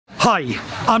Hi,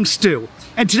 I'm Stu,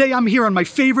 and today I'm here on my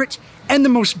favorite and the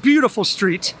most beautiful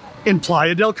street in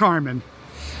Playa del Carmen.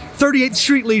 38th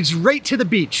Street leads right to the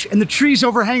beach, and the trees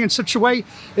overhang in such a way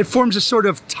it forms a sort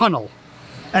of tunnel.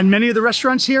 And many of the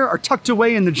restaurants here are tucked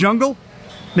away in the jungle,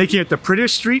 making it the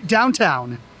prettiest street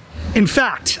downtown. In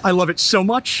fact, I love it so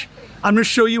much, I'm going to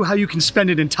show you how you can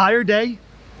spend an entire day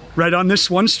right on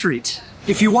this one street.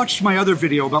 If you watched my other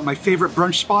video about my favorite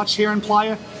brunch spots here in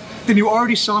Playa, then you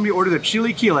already saw me order the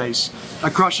chilaquiles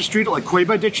across the street at La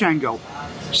Cueva de Chango.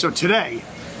 So today,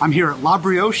 I'm here at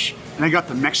LaBrioche, and I got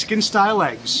the Mexican-style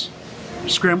eggs.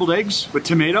 Scrambled eggs with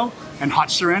tomato and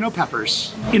hot serrano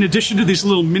peppers. In addition to these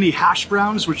little mini hash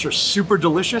browns, which are super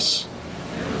delicious,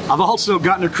 I've also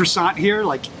gotten a croissant here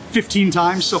like 15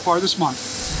 times so far this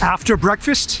month. After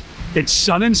breakfast, it's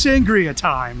sun and sangria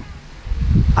time.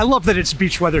 I love that it's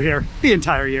beach weather here the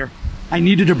entire year. I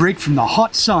needed a break from the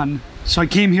hot sun, so I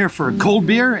came here for a cold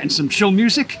beer and some chill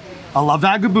music, a la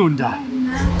vagabunda.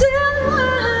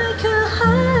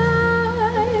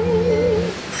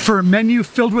 For a menu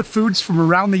filled with foods from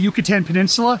around the Yucatan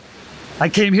Peninsula, I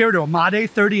came here to Amate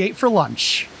 38 for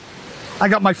lunch. I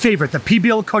got my favorite, the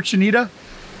pibil chochinita,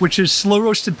 which is slow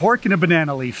roasted pork in a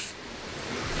banana leaf.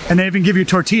 And they even give you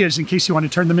tortillas in case you want to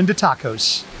turn them into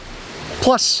tacos.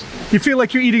 Plus, you feel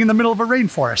like you're eating in the middle of a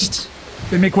rainforest.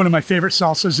 They make one of my favorite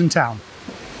salsas in town.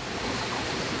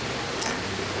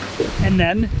 And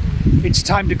then, it's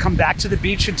time to come back to the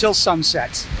beach until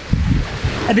sunset.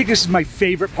 I think this is my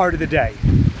favorite part of the day.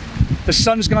 The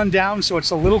sun's gone down, so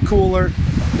it's a little cooler,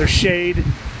 there's shade,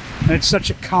 and it's such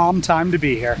a calm time to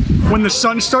be here. When the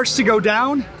sun starts to go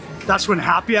down, that's when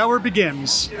happy hour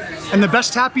begins. And the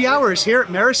best happy hour is here at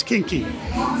Mariskinky.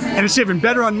 And it's even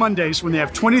better on Mondays when they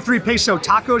have 23 peso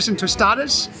tacos and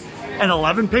tostadas and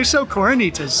 11 peso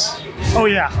coronitas. Oh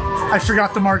yeah, I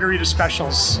forgot the margarita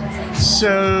specials.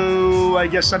 So I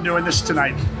guess I'm doing this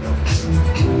tonight.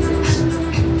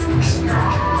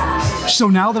 So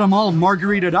now that I'm all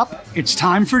margaritaed up, it's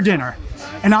time for dinner.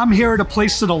 And I'm here at a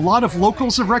place that a lot of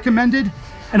locals have recommended,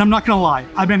 and I'm not gonna lie,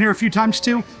 I've been here a few times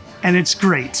too, and it's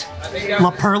great.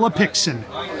 Perla Pixan.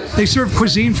 They serve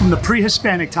cuisine from the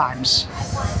pre-Hispanic times,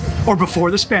 or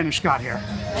before the Spanish got here.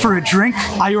 For a drink,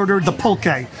 I ordered the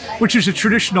pulque, which is a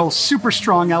traditional super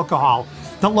strong alcohol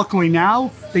that luckily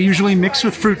now they usually mix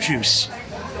with fruit juice.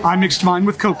 I mixed mine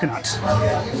with coconut.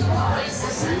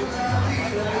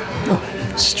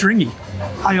 Oh, stringy.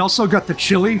 I also got the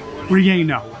Chile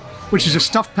Relleno, which is a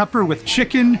stuffed pepper with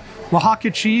chicken,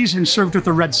 Oaxaca cheese, and served with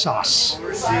a red sauce.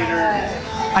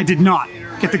 I did not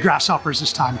get the grasshoppers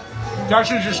this time. That's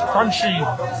just crunchy,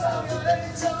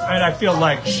 and I feel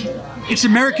legs. It's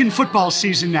American football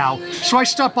season now, so I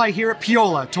stopped by here at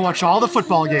Piola to watch all the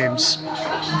football games.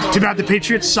 Too bad the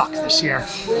Patriots suck this year.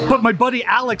 But my buddy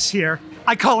Alex here,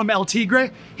 I call him El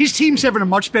Tigre, his team's having a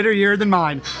much better year than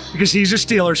mine because he's a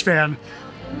Steelers fan.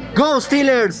 Go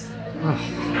Steelers!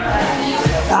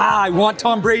 I want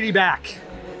Tom Brady back.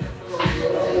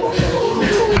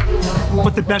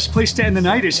 But the best place to end the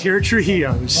night is here at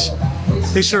Trujillo's.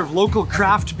 They serve local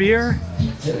craft beer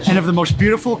and have the most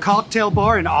beautiful cocktail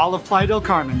bar in all of Playa del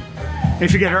Carmen. And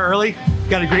if you get here early,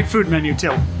 got a great food menu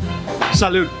too.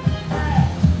 Salud.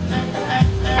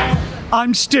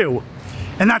 I'm Stu,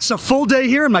 and that's a full day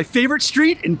here in my favorite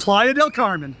street in Playa del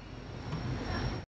Carmen.